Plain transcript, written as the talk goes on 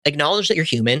acknowledge that you're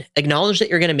human, acknowledge that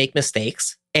you're going to make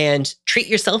mistakes, and treat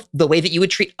yourself the way that you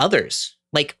would treat others.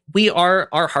 Like, we are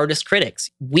our hardest critics.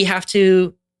 We have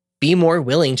to be more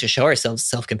willing to show ourselves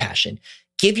self-compassion.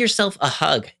 Give yourself a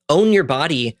hug, own your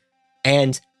body,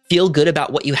 and feel good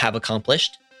about what you have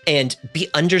accomplished, and be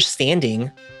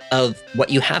understanding of what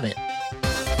you haven't.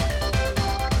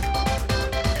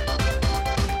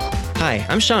 Hi,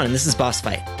 I'm Sean, and this is Boss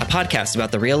Fight, a podcast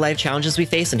about the real-life challenges we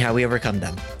face and how we overcome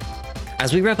them.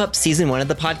 As we wrap up season 1 of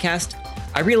the podcast,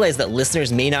 I realize that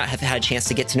listeners may not have had a chance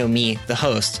to get to know me, the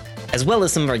host, as well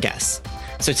as some of our guests.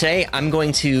 So today, I'm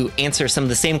going to answer some of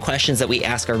the same questions that we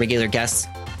ask our regular guests,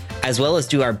 as well as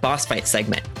do our Boss Fight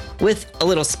segment, with a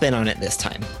little spin on it this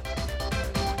time.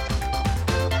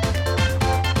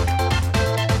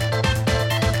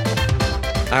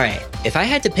 All right, if I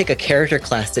had to pick a character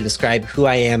class to describe who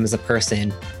I am as a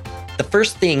person, the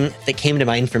first thing that came to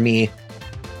mind for me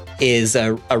is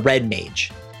a red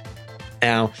mage.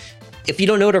 Now, if you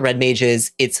don't know what a red mage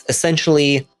is, it's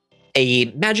essentially a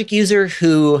magic user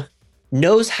who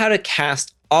knows how to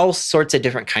cast all sorts of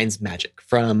different kinds of magic,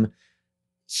 from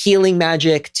healing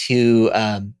magic to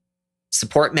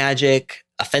support magic,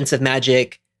 offensive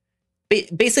magic,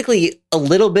 basically a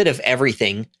little bit of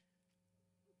everything,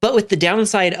 but with the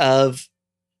downside of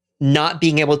not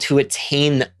being able to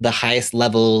attain the highest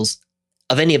levels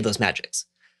of any of those magics.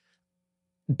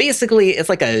 Basically, it's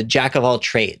like a jack of all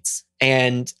trades.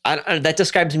 And that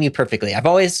describes me perfectly. I've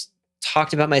always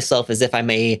talked about myself as if I'm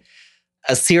a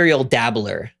serial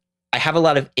dabbler. I have a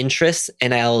lot of interests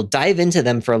and I'll dive into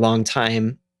them for a long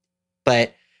time,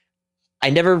 but I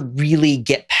never really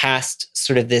get past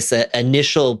sort of this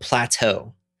initial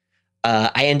plateau.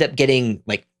 I end up getting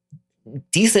like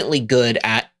decently good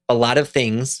at a lot of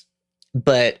things,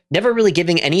 but never really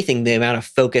giving anything the amount of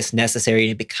focus necessary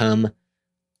to become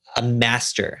a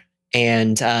master.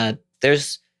 And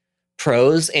there's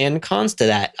pros and cons to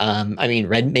that. I mean,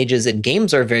 red mages in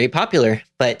games are very popular,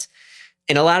 but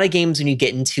in a lot of games, when you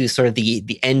get into sort of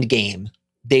the end game,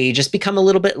 they just become a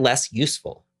little bit less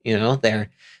useful. You know, they're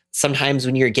sometimes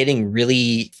when you're getting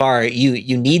really far,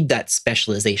 you need that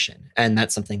specialization, and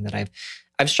that's something that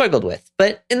I've struggled with.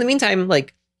 But in the meantime,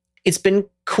 like, it's been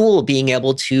cool being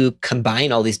able to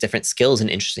combine all these different skills in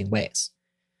interesting ways.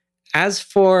 As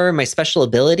for my special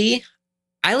ability,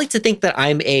 I like to think that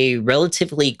I'm a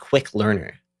relatively quick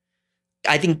learner.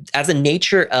 I think as a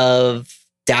nature of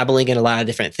dabbling in a lot of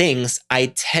different things, I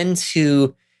tend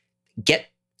to get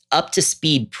up to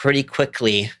speed pretty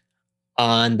quickly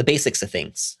on the basics of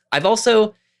things. I've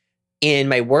also, in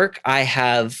my work, I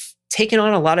have taken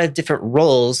on a lot of different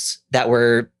roles that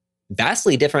were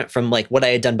vastly different from like what I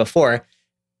had done before.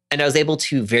 And I was able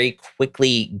to very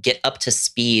quickly get up to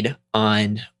speed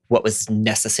on what was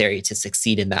necessary to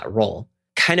succeed in that role.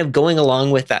 Kind of going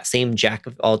along with that same jack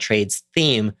of all trades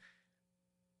theme,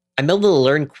 I'm able to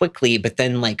learn quickly, but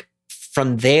then like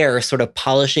from there, sort of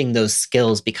polishing those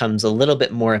skills becomes a little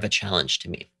bit more of a challenge to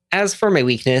me. As for my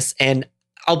weakness, and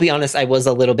I'll be honest, I was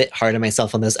a little bit hard on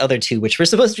myself on those other two, which were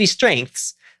supposed to be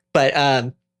strengths, but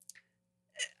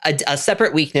a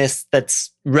separate weakness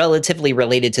that's relatively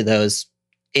related to those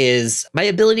is my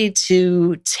ability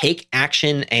to take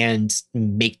action and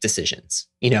make decisions,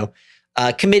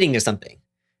 committing to something.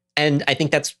 And I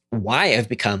think that's why I've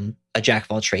become a jack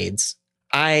of all trades.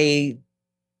 I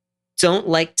don't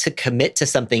like to commit to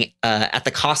something at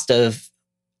the cost of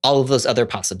all of those other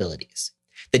possibilities.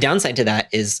 The downside to that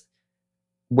is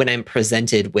when I'm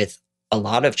presented with a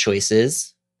lot of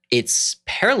choices, it's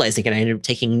paralyzing and I end up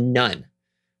taking none.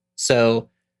 So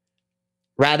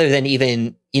rather than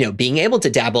even, being able to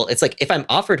dabble, it's like if I'm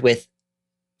offered with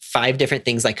 5 different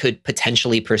things I could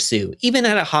potentially pursue, even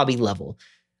at a hobby level,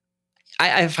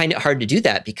 I find it hard to do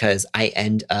that because I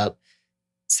end up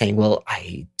saying, well,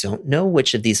 I don't know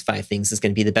which of these 5 things is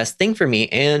going to be the best thing for me.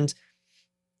 And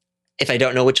if I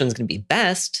don't know which one's going to be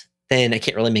best, then I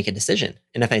can't really make a decision.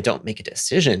 And if I don't make a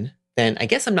decision, then I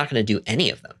guess I'm not going to do any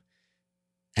of them.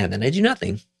 And then I do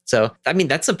nothing. So, I mean,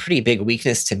 that's a pretty big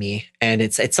weakness to me. And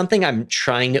it's something I'm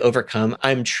trying to overcome.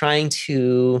 I'm trying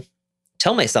to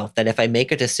tell myself that if I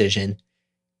make a decision,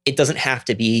 it doesn't have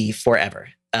to be forever.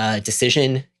 A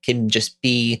decision can just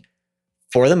be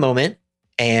for the moment.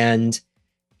 And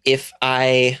if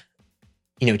I,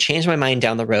 change my mind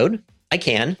down the road, I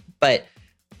can. But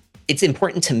it's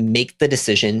important to make the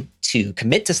decision to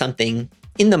commit to something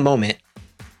in the moment,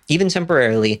 even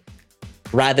temporarily,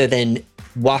 rather than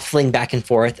waffling back and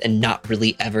forth and not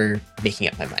really ever making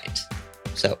up my mind.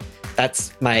 So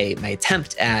that's my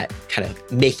attempt at kind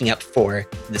of making up for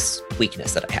this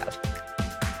weakness that I have.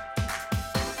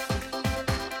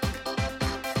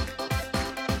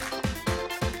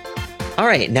 All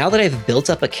right, now that I've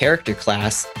built up a character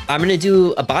class, I'm going to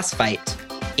do a boss fight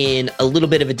in a little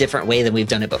bit of a different way than we've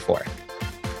done it before.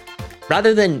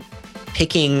 Rather than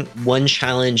picking one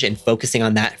challenge and focusing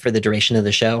on that for the duration of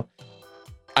the show,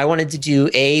 I wanted to do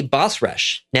a boss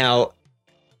rush. Now,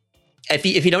 if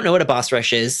you don't know what a boss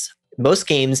rush is, most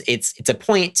games, it's a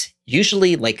point,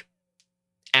 usually like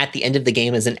at the end of the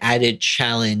game as an added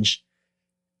challenge,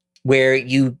 where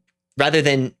you, rather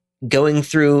than going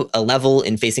through a level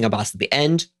and facing a boss at the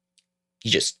end,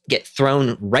 you just get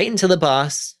thrown right into the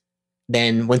boss.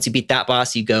 Then once you beat that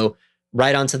boss, you go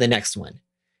right on to the next one.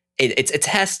 It's a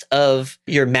test of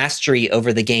your mastery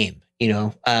over the game.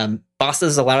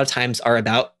 Bosses a lot of times are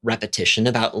about repetition,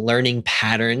 about learning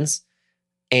patterns.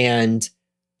 And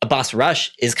a boss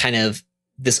rush is kind of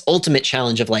this ultimate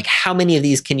challenge of like, how many of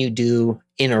these can you do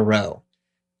in a row?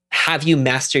 Have you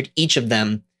mastered each of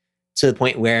them to the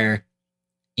point where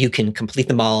you can complete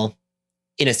them all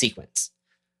in a sequence?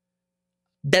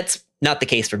 That's not the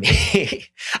case for me.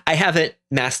 I haven't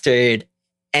mastered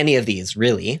any of these,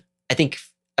 really. I think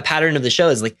a pattern of the show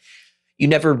is like, you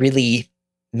never really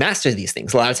master these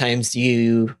things. A lot of times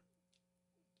you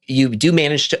do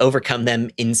manage to overcome them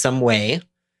in some way,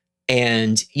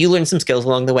 and you learn some skills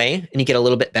along the way and you get a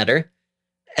little bit better.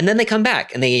 And then they come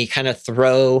back and they kind of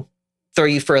throw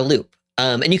you for a loop.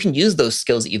 And you can use those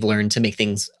skills that you've learned to make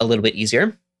things a little bit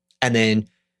easier. And then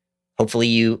hopefully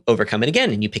you overcome it again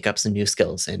and you pick up some new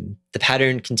skills and the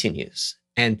pattern continues.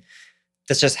 And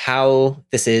that's just how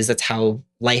this is. That's how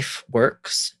life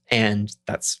works. And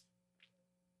that's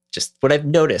just what I've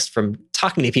noticed from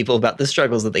talking to people about the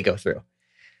struggles that they go through.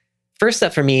 First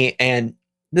up for me, and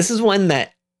this is one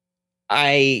that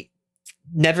I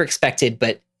never expected,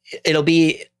 but it'll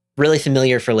be really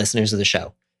familiar for listeners of the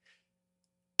show.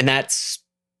 And that's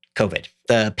COVID,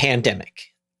 the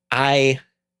pandemic. I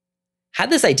had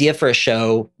this idea for a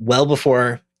show well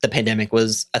before the pandemic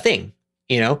was a thing.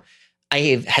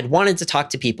 I had wanted to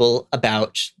talk to people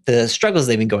about the struggles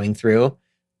they've been going through.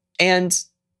 And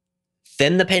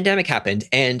then the pandemic happened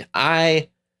and I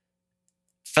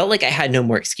felt like I had no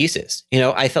more excuses.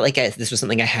 I felt like this was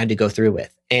something I had to go through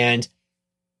with. And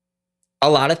a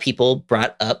lot of people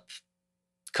brought up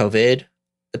COVID,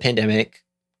 the pandemic,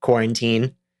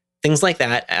 quarantine, things like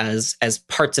that as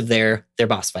parts of their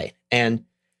boss fight. And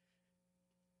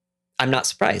I'm not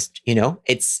surprised.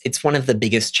 It's one of the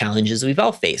biggest challenges we've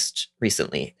all faced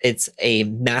recently. It's a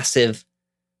massive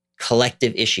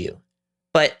collective issue.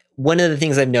 But one of the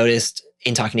things I've noticed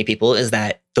in talking to people is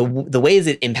that the ways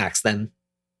it impacts them,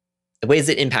 the ways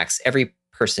it impacts every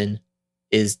person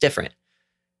is different.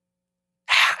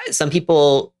 Some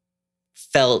people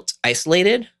felt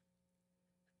isolated.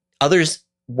 Others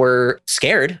were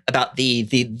scared about the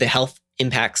health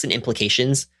impacts and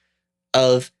implications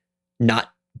of not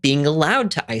being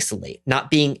allowed to isolate, not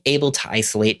being able to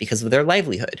isolate because of their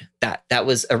livelihood. That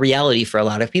was a reality for a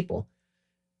lot of people.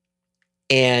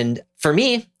 And for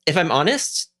me, if I'm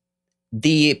honest,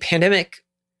 the pandemic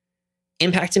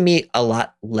impacted me a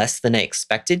lot less than I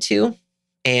expected to.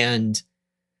 And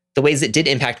the ways it did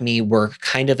impact me were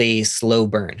kind of a slow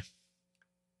burn.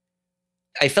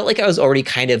 I felt like I was already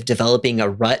kind of developing a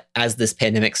rut as this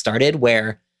pandemic started,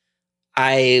 where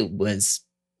I was,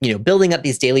 building up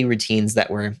these daily routines that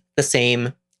were the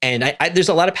same. And I there's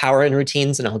a lot of power in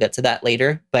routines, and I'll get to that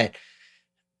later. But,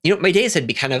 my days had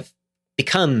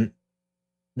become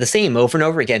the same over and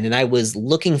over again. And I was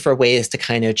looking for ways to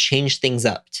kind of change things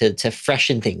up, to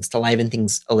freshen things, to liven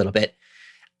things a little bit.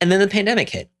 And then the pandemic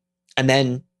hit. And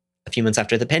then a few months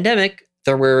after the pandemic,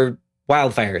 there were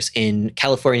wildfires in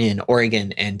California and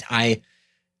Oregon. And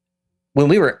when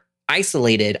we were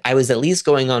isolated, I was at least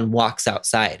going on walks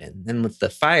outside. And then with the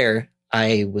fire,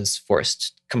 I was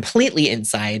forced completely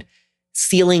inside,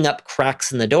 sealing up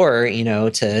cracks in the door,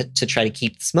 to try to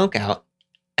keep the smoke out.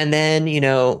 And then,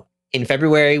 in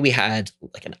February, we had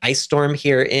like an ice storm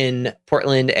here in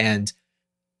Portland and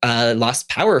lost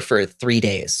power for 3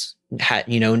 days. Had,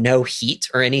 no heat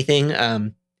or anything.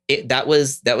 That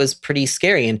was pretty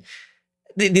scary. And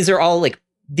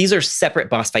these are separate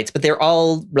boss fights, but they're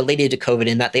all related to COVID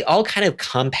in that they all kind of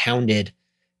compounded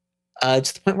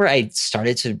to the point where I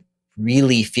started to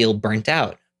really feel burnt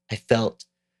out. I felt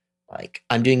like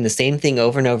I'm doing the same thing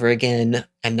over and over again.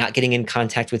 I'm not getting in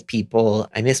contact with people.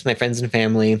 I miss my friends and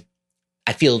family.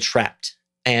 I feel trapped.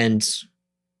 And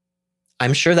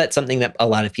I'm sure that's something that a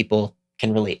lot of people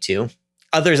can relate to.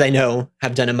 Others I know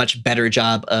have done a much better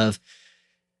job of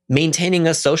maintaining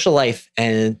a social life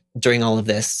and during all of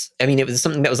this. I mean, it was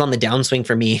something that was on the downswing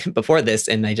for me before this,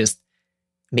 and I just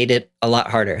made it a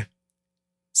lot harder.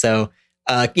 So,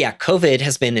 COVID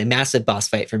has been a massive boss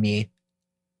fight for me,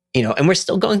 and we're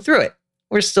still going through it.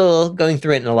 we're still going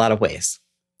through it in a lot of ways.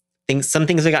 Some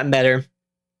things have gotten better,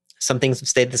 some things have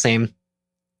stayed the same.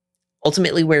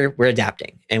 Ultimately, we're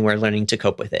adapting and we're learning to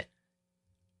cope with it.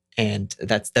 And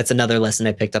that's another lesson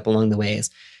I picked up along the way is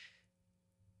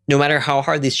no matter how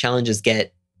hard these challenges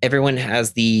get, everyone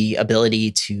has the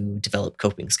ability to develop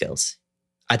coping skills.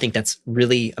 I think that's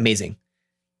really amazing.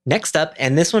 Next up,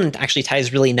 and this one actually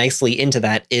ties really nicely into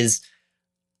that, is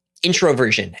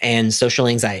introversion and social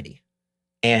anxiety.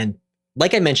 And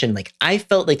like I mentioned, like I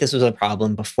felt like this was a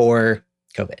problem before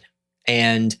COVID.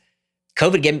 And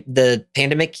the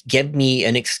pandemic gave me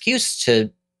an excuse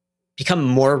to become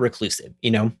more reclusive,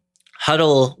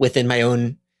 huddle within my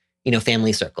own,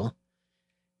 family circle.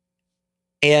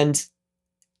 And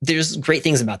there's great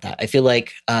things about that. I feel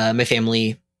like my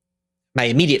family, my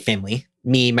immediate family,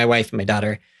 me, my wife, and my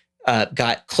daughter,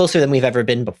 got closer than we've ever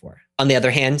been before. On the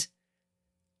other hand,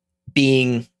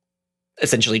 being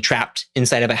essentially trapped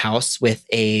inside of a house with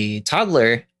a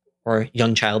toddler or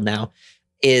young child now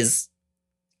is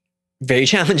very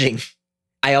challenging.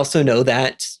 I also know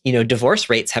that, divorce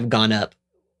rates have gone up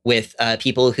with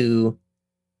people who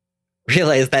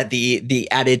realize that the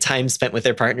added time spent with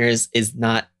their partners is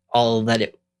not all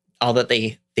that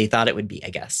they thought it would be, I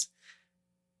guess.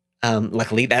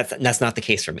 Luckily, that's not the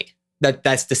case for me.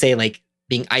 That's to say, like,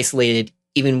 being isolated,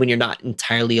 even when you're not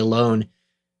entirely alone,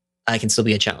 can still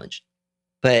be a challenge.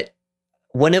 But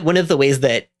one of the ways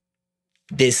that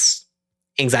this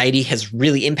anxiety has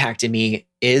really impacted me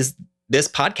is this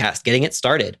podcast, getting it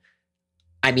started.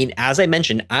 I mean, as I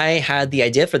mentioned, I had the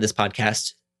idea for this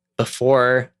podcast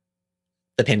before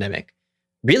the pandemic.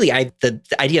 Really, the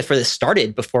idea for this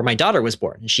started before my daughter was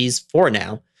born. She's 4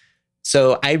 now.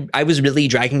 So I was really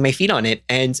dragging my feet on it.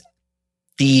 And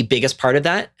the biggest part of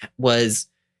that was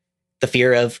the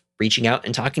fear of reaching out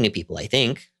and talking to people, I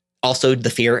think. Also, the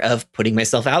fear of putting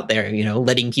myself out there,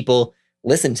 letting people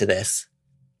listen to this.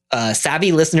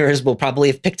 Savvy listeners will probably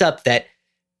have picked up that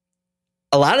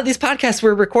a lot of these podcasts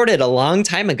were recorded a long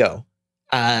time ago.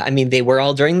 They were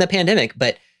all during the pandemic,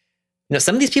 but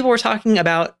some of these people were talking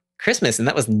about Christmas, and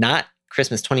that was not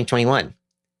Christmas 2021.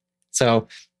 So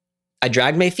I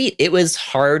dragged my feet. It was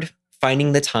hard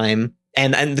finding the time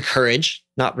and the courage,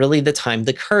 not really the time,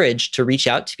 the courage to reach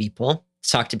out to people, to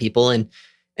talk to people, and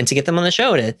to get them on the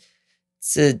show,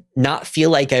 to not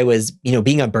feel like I was,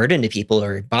 being a burden to people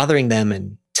or bothering them,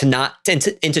 and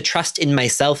to trust in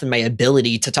myself and my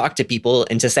ability to talk to people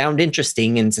and to sound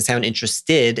interesting and to sound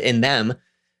interested in them.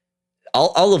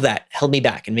 All of that held me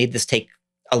back and made this take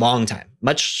a long time,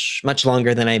 much, much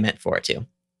longer than I meant for it to.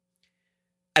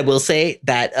 I will say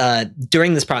that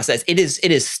during this process, it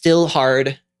is still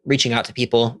hard reaching out to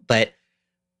people, but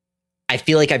I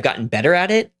feel like I've gotten better at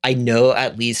it. I know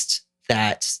at least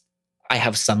that I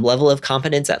have some level of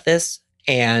confidence at this,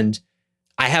 and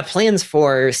I have plans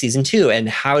for season 2 and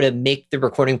how to make the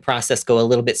recording process go a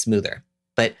little bit smoother.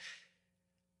 But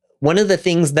one of the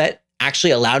things that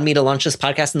actually allowed me to launch this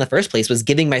podcast in the first place was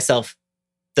giving myself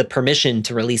the permission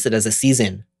to release it as a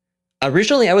season.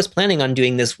 Originally, I was planning on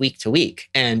doing this week to week,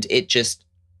 and it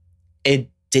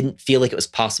didn't feel like it was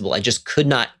possible. I just could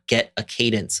not get a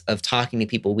cadence of talking to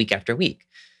people week after week.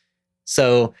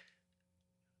 So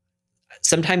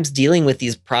sometimes dealing with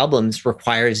these problems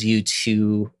requires you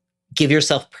to give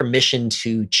yourself permission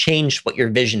to change what your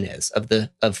vision is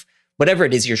of whatever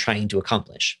it is you're trying to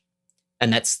accomplish.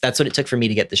 And that's what it took for me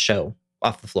to get the show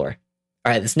off the floor.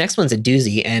 All right, this next one's a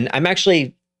doozy, and I'm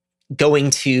actually going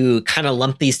to kind of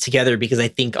lump these together because I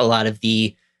think a lot of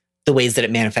the ways that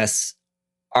it manifests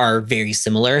are very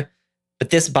similar. But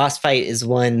this boss fight is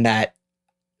one that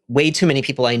way too many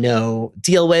people I know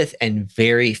deal with and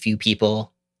very few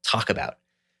people talk about.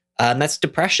 That's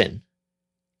depression.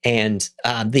 And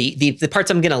the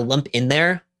parts I'm going to lump in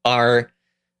there are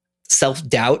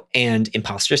self-doubt and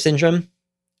imposter syndrome.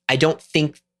 I don't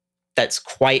think that's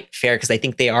quite fair because I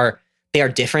think they are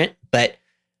different, but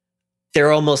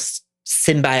they're almost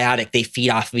symbiotic. They feed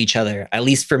off of each other, at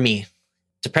least for me.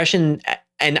 Depression,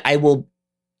 and I will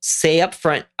say up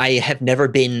front, I have never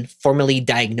been formally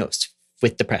diagnosed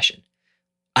with depression.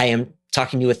 I am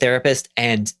talking to a therapist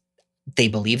and they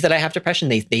believe that I have depression.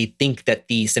 They think that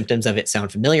the symptoms of it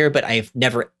sound familiar, but I've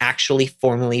never actually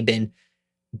formally been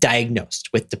diagnosed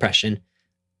with depression.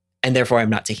 And therefore, I'm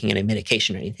not taking any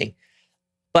medication or anything.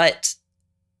 But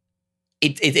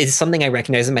it is something I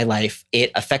recognize in my life.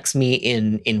 It affects me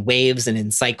in waves and in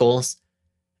cycles.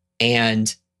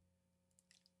 And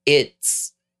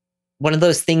it's one of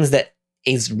those things that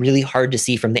is really hard to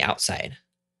see from the outside.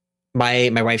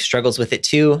 My wife struggles with it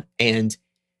too. And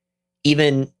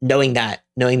even knowing that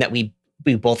we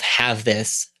both have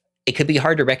this, it could be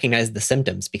hard to recognize the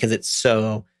symptoms because it's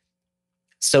so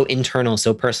so internal,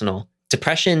 so personal.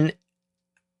 Depression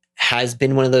has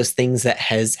been one of those things that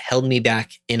has held me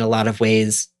back in a lot of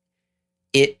ways.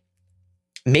 It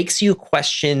makes you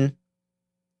question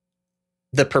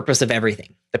the purpose of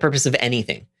everything, the purpose of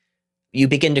anything. You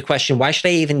begin to question, why should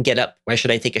I even get up? Why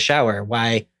should I take a shower?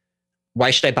 Why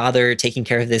should I bother taking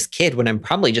care of this kid when I'm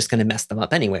probably just going to mess them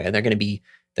up anyway? They're going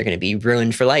to be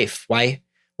ruined for life. Why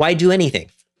do anything?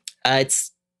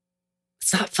 It's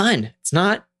not fun. It's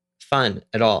not fun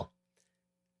at all.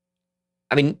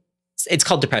 I mean, it's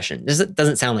called depression. It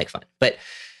doesn't sound like fun, but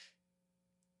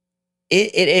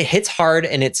it hits hard,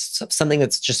 and it's something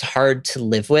that's just hard to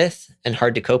live with and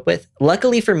hard to cope with.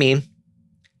 Luckily for me,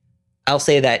 I'll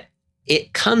say that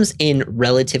it comes in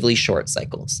relatively short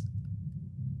cycles.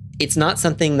 It's not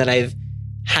something that I've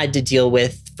had to deal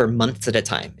with for months at a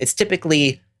time. It's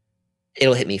typically,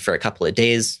 it'll hit me for a couple of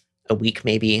days, a week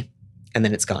maybe, and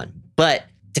then it's gone. But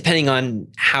depending on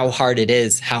how hard it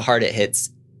is, how hard it hits,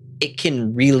 it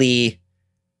can really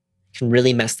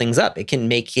mess things up. It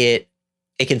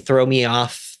can throw me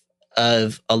off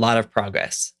of a lot of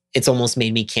progress. It's almost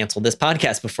made me cancel this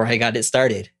podcast before I got it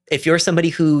started. If you're somebody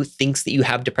who thinks that you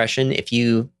have depression, if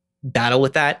you battle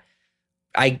with that,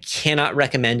 I cannot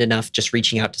recommend enough just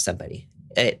reaching out to somebody.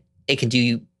 It can do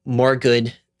you more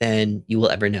good than you will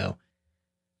ever know.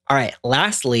 All right,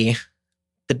 lastly,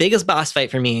 the biggest boss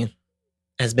fight for me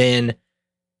has been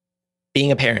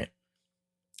being a parent.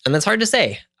 And that's hard to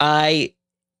say. I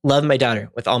love my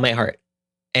daughter with all my heart.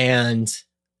 And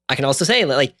I can also say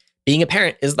that, like, being a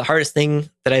parent is the hardest thing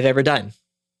that I've ever done.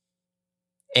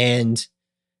 And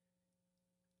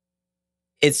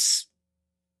there's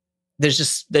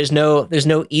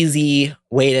no easy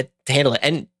way to handle it.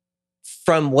 And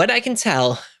from what I can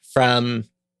tell from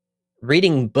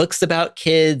reading books about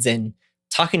kids and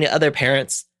talking to other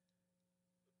parents,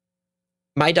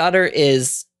 my daughter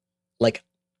is like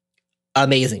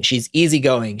amazing. She's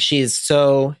easygoing. She's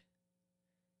such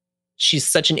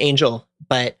an angel.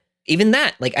 But even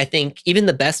that, like, I think even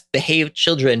the best behaved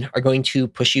children are going to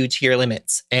push you to your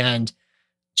limits. And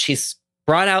she's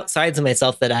brought out sides of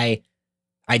myself that I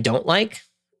don't like,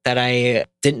 that I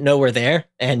didn't know were there.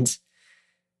 And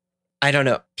I don't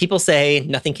know. People say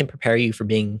nothing can prepare you for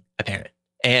being a parent.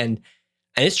 And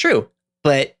it's true,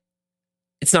 but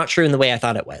it's not true in the way I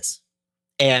thought it was.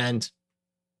 And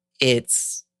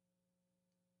it's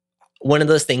one of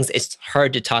those things, it's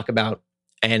hard to talk about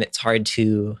and it's hard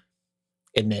to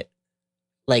admit.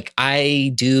 Like,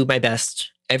 I do my best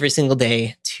every single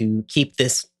day to keep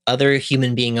this other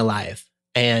human being alive.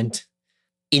 And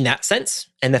in that sense,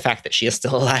 and the fact that she is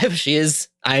still alive,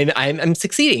 I'm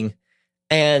succeeding.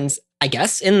 And I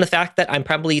guess in the fact that I'm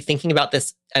probably thinking about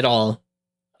this at all,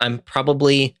 I'm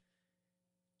probably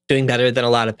doing better than a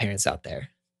lot of parents out there.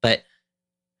 But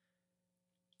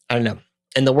I don't know.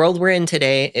 In the world we're in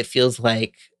today, it feels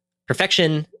like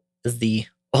perfection is the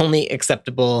only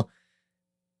acceptable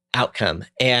outcome.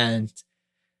 And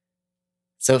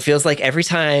so it feels like every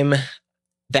time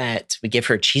that we give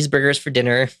her cheeseburgers for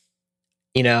dinner,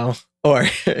 or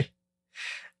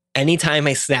anytime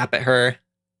I snap at her,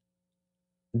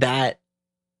 then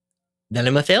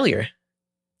I'm a failure.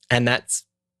 And that's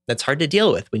hard to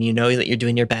deal with when you know that you're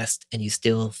doing your best and you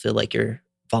still feel like you're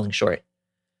falling short.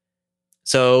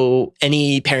 So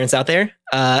any parents out there,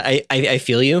 I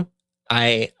feel you.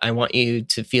 I want you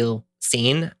to feel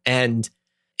seen, and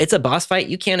it's a boss fight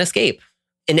you can't escape.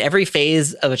 In every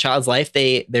phase of a child's life,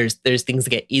 there's things that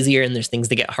get easier and there's things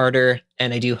that get harder.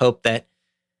 And I do hope that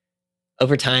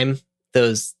over time,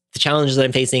 the challenges that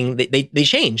I'm facing, they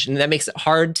change, and that makes it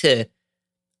hard to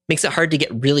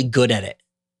get really good at it.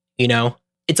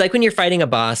 It's like when you're fighting a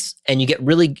boss and you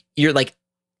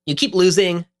keep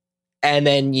losing, and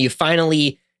then you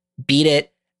finally beat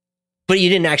it, but you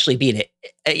didn't actually beat it.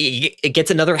 It gets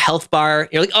another health bar.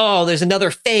 You're like, oh, there's another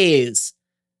phase.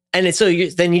 And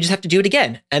then you just have to do it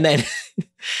again. And then,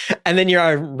 and then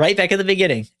you're right back at the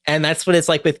beginning. And that's what it's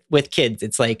like with kids.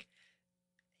 It's like,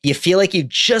 you feel like you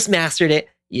just mastered it.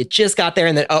 You just got there,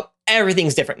 and then, oh,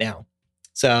 everything's different now.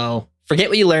 So forget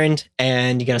what you learned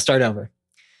and you're going to start over.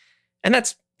 And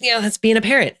that's being a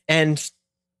parent. And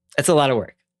that's a lot of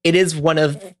work. It is one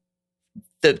of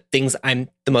the things I'm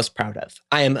the most proud of.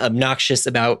 I am obnoxious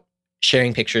about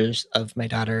sharing pictures of my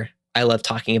daughter. I love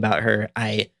talking about her.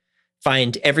 I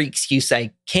find every excuse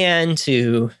I can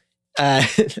to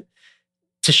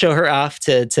show her off.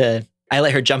 I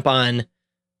let her jump on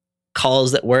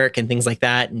calls at work and things like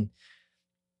that. And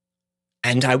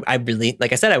I really,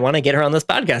 like I said, I want to get her on this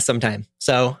podcast sometime.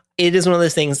 So it is one of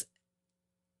those things.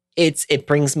 It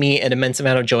brings me an immense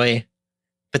amount of joy,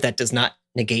 but that does not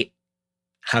negate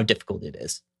how difficult it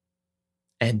is.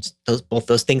 And both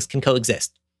those things can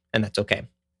coexist, and that's okay.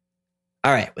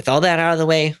 All right, with all that out of the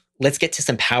way, let's get to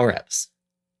some power-ups.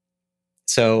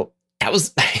 So that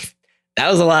was that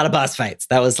was a lot of boss fights.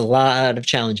 That was a lot of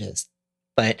challenges.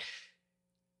 But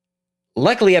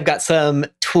luckily, I've got some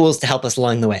tools to help us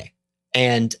along the way.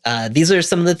 And these are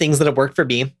some of the things that have worked for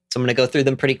me. So I'm going to go through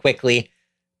them pretty quickly.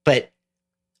 But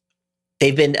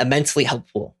they've been immensely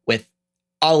helpful with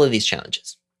all of these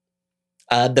challenges.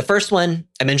 The first one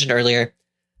I mentioned earlier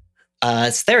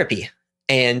is therapy.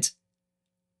 And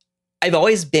I've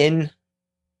always been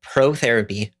pro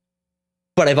therapy,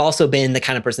 but I've also been the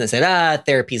kind of person that said,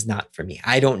 therapy's not for me.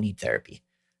 I don't need therapy.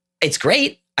 It's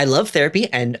great. I love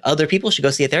therapy and other people should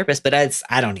go see a therapist, but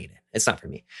I don't need it. It's not for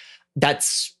me.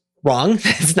 That's wrong.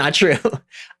 That's not true.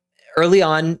 Early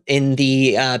on in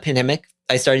the pandemic,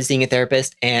 I started seeing a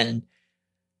therapist and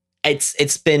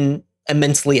it's been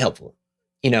immensely helpful.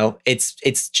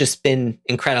 It's just been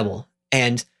incredible.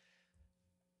 And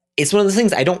it's one of those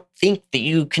things I don't think that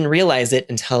you can realize it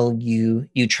until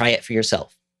you try it for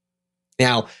yourself.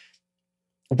 Now,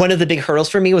 one of the big hurdles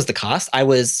for me was the cost. I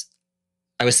was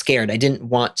scared. I didn't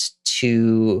want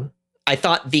to. I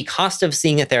thought the cost of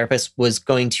seeing a therapist was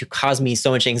going to cause me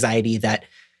so much anxiety that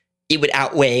it would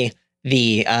outweigh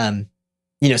the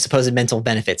supposed mental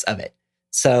benefits of it.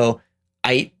 So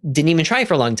I didn't even try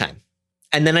for a long time.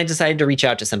 And then I decided to reach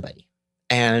out to somebody.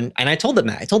 And I told them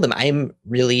that. I told them I'm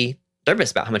really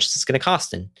nervous about how much this is going to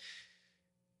cost. And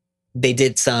they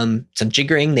did some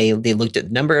jiggering. They looked at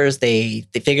the numbers. They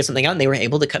figured something out, and they were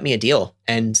able to cut me a deal.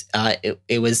 And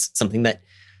it was something that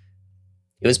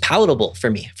it was palatable for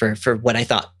me for what I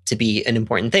thought to be an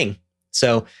important thing.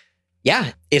 So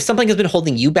yeah, if something has been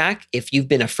holding you back, if you've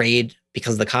been afraid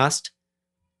because of the cost,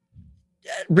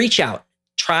 reach out.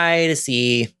 Try to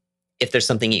see if there's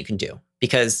something you can do,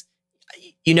 because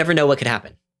you never know what could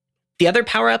happen. The other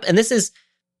power up, and this is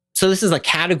a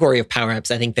category of power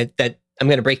ups, I think that I'm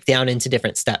going to break down into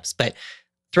different steps. But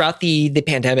throughout the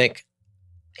pandemic,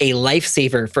 a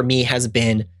lifesaver for me has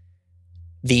been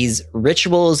these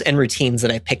rituals and routines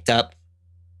that I picked up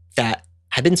that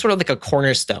have been sort of like a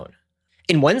cornerstone.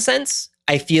 In one sense,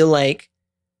 I feel like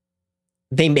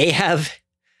they may have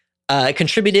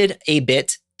contributed a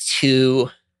bit to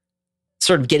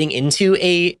sort of getting into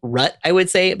a rut, I would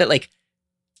say, but like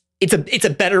it's a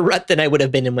better rut than I would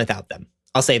have been in without them.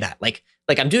 I'll say that. Like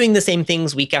I'm doing the same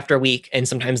things week after week, and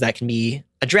sometimes that can be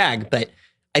a drag. But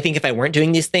I think if I weren't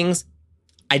doing these things,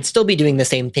 I'd still be doing the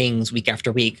same things week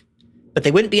after week, but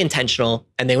they wouldn't be intentional,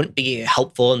 and they wouldn't be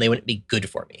helpful, and they wouldn't be good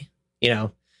for me.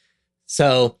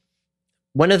 So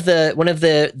one of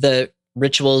the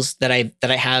rituals that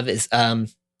I have is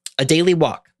a daily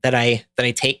walk that I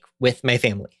take with my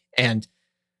family. And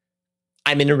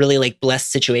I'm in a really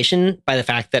blessed situation by the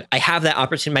fact that I have that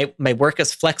opportunity. My work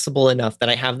is flexible enough that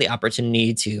I have the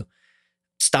opportunity to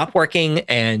stop working,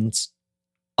 and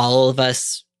all of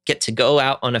us get to go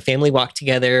out on a family walk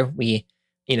together.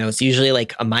 It's usually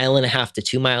like 1.5 miles to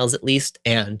 2 miles at least.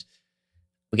 And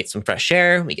we get some fresh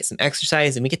air, we get some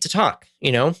exercise, and we get to talk,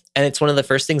 and it's one of the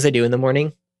first things I do in the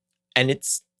morning. And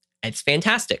it's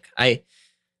fantastic. I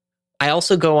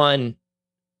also go on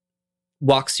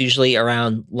walks usually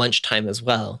around lunchtime as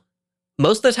well.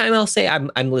 Most of the time I'll say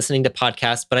I'm listening to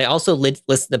podcasts, but I also listen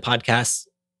to podcasts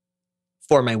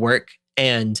for my work.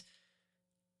 And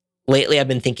lately I've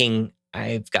been thinking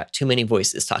I've got too many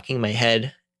voices talking in my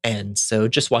head. And so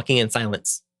just walking in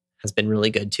silence has been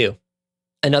really good too.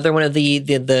 Another one of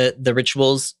the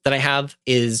rituals that I have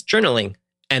is journaling.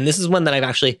 And this is one that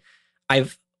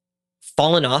I've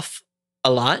fallen off a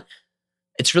lot.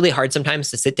 It's really hard sometimes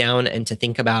to sit down and to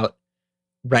think about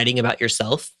writing about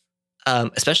yourself,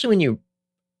 especially when you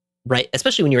write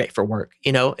for work.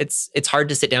 It's hard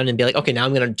to sit down and be like, okay, now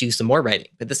I'm going to do some more writing,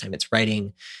 but this time it's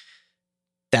writing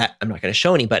that I'm not going to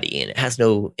show anybody, and it has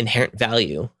no inherent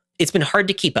value. It's been hard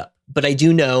to keep up, but I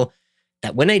do know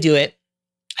that when I do it,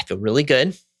 I feel really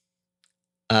good.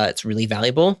 It's really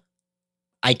valuable.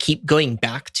 I keep going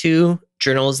back to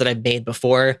journals that I've made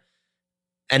before,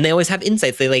 and they always have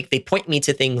insights. They point me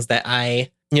to things that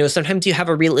sometimes you have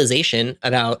a realization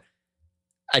about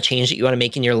a change that you want to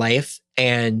make in your life,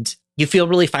 and you feel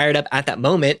really fired up at that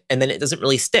moment, and then it doesn't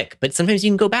really stick. But sometimes you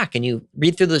can go back and you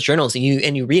read through those journals, and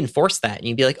you reinforce that, and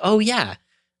you'd be like, oh yeah,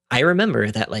 I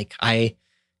remember that.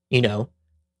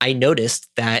 I noticed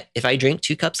that if I drink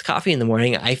 2 cups of coffee in the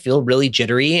morning, I feel really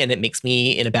jittery, and it makes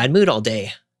me in a bad mood all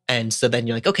day. And so then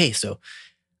you're like, okay, so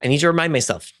I need to remind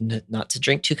myself not to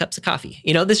drink 2 cups of coffee.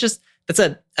 That's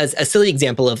a silly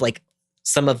example of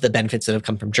some of the benefits that have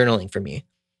come from journaling for me.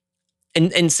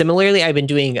 And similarly, I've been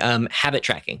doing habit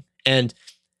tracking. And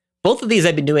both of these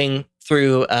I've been doing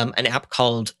through an app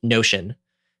called Notion.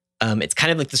 It's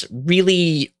kind of like this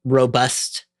really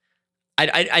robust.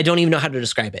 I don't even know how to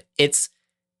describe it.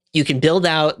 You can build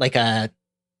out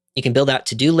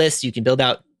to-do lists, you can build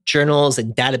out journals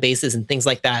and databases and things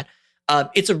like that.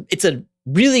 It's a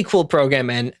really cool program,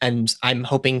 and I'm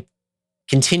hoping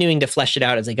continuing to flesh it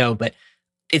out as I go. But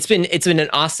it's been an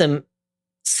awesome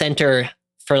center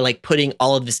for like putting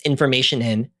all of this information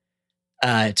in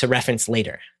to reference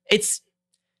later. It's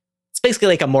basically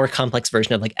like a more complex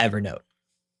version of like Evernote.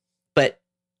 But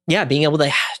yeah, being able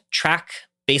to track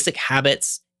basic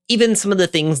habits, even some of the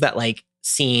things that like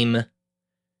seem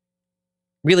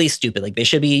really stupid, like they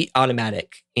should be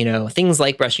automatic, things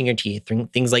like brushing your teeth,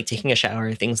 things like taking a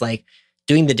shower, things like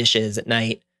doing the dishes at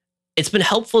night. It's been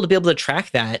helpful to be able to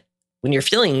track that when you're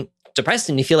feeling depressed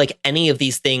and you feel like doing any of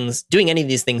these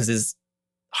things is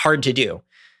hard to do.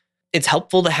 It's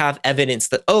helpful to have evidence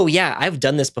that, oh yeah, I've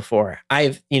done this before.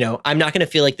 I'm not going to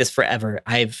feel like this forever.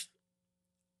 I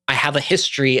have a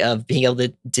history of being able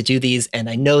to do these, and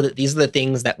I know that these are the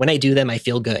things that when I do them, I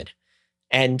feel good.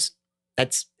 And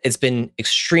it's been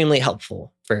extremely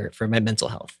helpful for my mental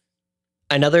health.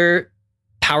 Another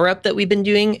power up that we've been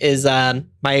doing is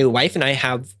my wife and I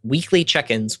have weekly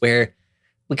check-ins where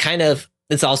we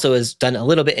this also is done a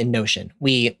little bit in Notion.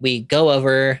 We go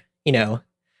over,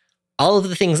 all of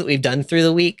the things that we've done through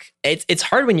the week. It's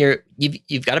hard when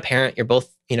you've got a parent, you're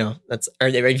both, you've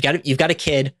got a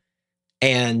kid,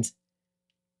 and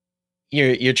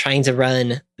you're trying to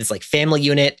run this like family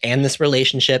unit and this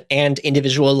relationship and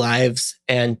individual lives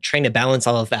and trying to balance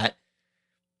all of that.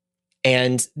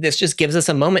 And this just gives us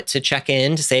a moment to check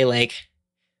in to say like,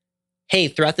 hey,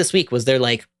 throughout this week, was there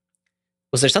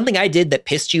something I did that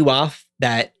pissed you off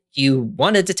that you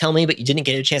wanted to tell me, but you didn't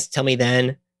get a chance to tell me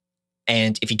then?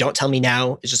 And if you don't tell me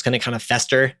now, it's just going to kind of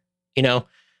fester,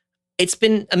 It's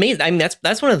been amazing. I mean,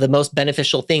 that's one of the most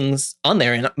beneficial things on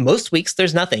there. And most weeks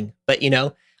there's nothing, but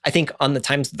I think on the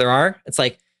times that there are, it's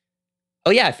like,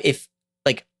 oh yeah, if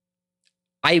like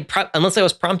unless I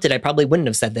was prompted, I probably wouldn't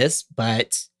have said this,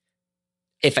 but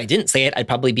if I didn't say it, I'd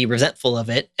probably be resentful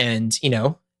of it and,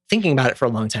 thinking about it for a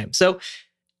long time. So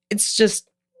it's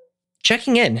just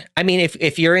checking in. I mean,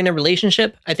 if you're in a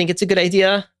relationship, I think it's a good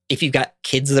idea. If you've got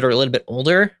kids that are a little bit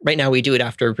older, right now we do it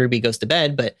after Ruby goes to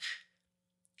bed, but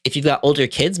if you've got older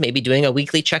kids, maybe doing a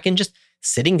weekly check-in, just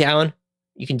sitting down,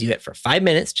 you can do it for 5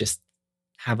 minutes. Just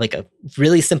have like a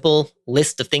really simple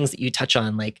list of things that you touch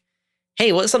on. Like,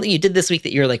 hey, what was something you did this week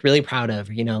that you're like really proud of?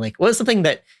 Or, like what was something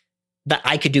that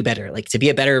I could do better? Like to be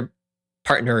a better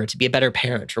partner or to be a better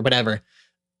parent or whatever.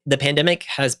 The pandemic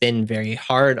has been very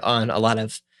hard on a lot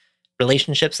of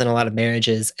relationships and a lot of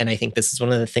marriages. And I think this is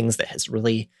one of the things that has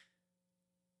really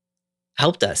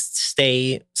helped us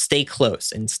stay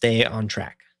close and stay on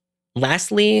track.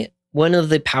 Lastly, one of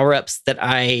the power-ups that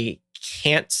I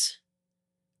can't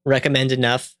recommend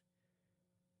enough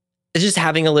is just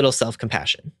having a little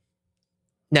self-compassion.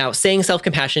 Now, saying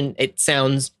self-compassion, it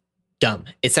sounds dumb.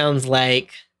 It sounds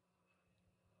like,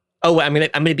 oh, I'm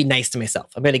gonna be nice to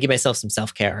myself. I'm gonna give myself some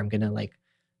self-care. I'm gonna like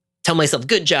tell myself,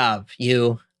 good job,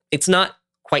 you. It's not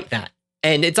quite that.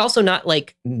 And it's also not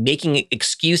like making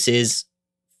excuses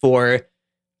for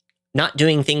not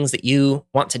doing things that you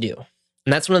want to do.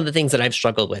 And that's one of the things that I've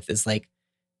struggled with is like,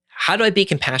 how do I be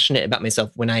compassionate about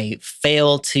myself when I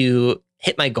fail to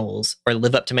hit my goals or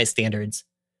live up to my standards?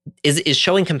 Is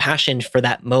showing compassion for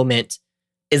that moment,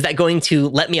 is that going to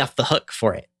let me off the hook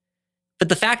for it? But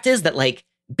the fact is that like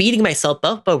beating myself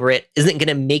up over it isn't going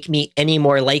to make me any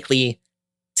more likely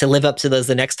to live up to those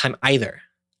the next time either.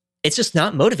 It's just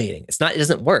not motivating. It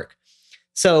doesn't work.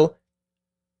 So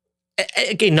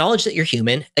acknowledge that you're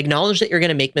human, acknowledge that you're going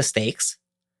to make mistakes,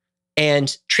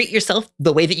 and treat yourself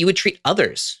the way that you would treat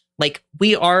others. Like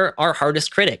we are our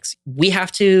hardest critics. We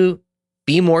have to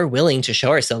be more willing to show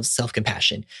ourselves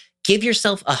self-compassion. Give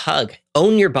yourself a hug,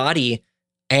 own your body,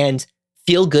 and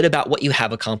feel good about what you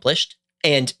have accomplished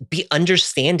and be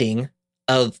understanding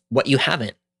of what you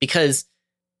haven't. Because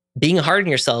being hard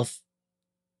on yourself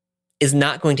is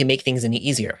not going to make things any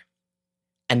easier.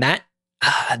 And that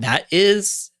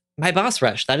is my boss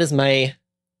rush. That's my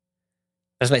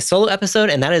solo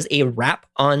episode, and that is a wrap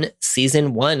on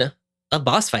season 1 of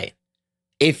Boss Fight.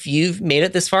 If you've made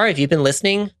it this far, if you've been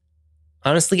listening,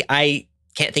 honestly, I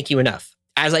can't thank you enough.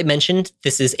 As I mentioned,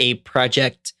 this is a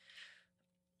project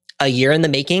a year in the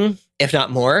making, if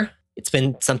not more. It's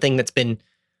been something that's been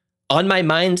on my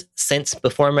mind since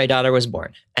before my daughter was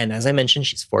born. And as I mentioned,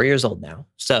 she's 4 years old now.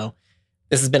 So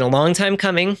this has been a long time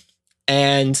coming,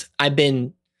 and I've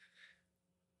been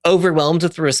overwhelmed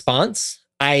with the response.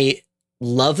 I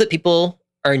love that people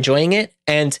are enjoying it.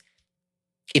 And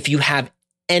if you have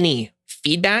any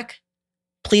feedback,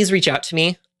 please reach out to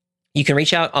me. You can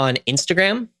reach out on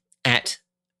Instagram at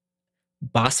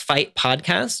Boss Fight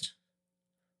Podcast,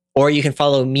 or you can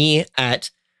follow me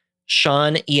at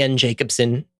Sean Ian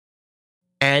Jacobson.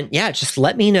 And yeah, just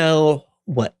let me know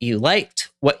what you liked,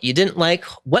 what you didn't like,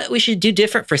 what we should do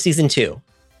different for season 2.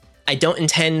 I don't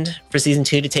intend for season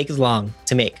 2 to take as long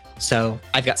to make. So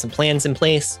I've got some plans in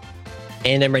place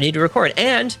and I'm ready to record.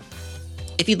 And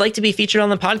if you'd like to be featured on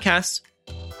the podcast,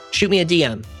 shoot me a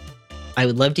DM. I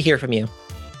would love to hear from you.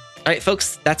 All right,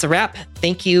 folks, that's a wrap.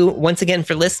 Thank you once again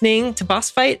for listening to Boss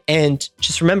Fight. And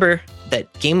just remember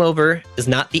that game over is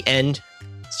not the end.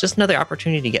 It's just another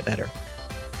opportunity to get better.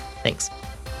 Thanks.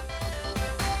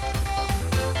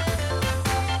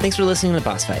 Thanks for listening to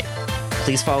Boss Fight.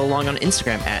 Please follow along on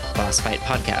Instagram at Boss Fight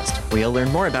Podcast, where you'll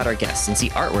learn more about our guests and see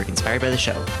artwork inspired by the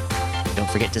show. Don't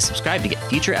forget to subscribe to get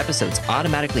future episodes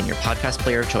automatically in your podcast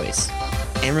player of choice.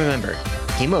 And remember,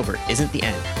 game over isn't the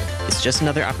end. It's just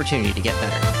another opportunity to get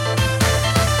better.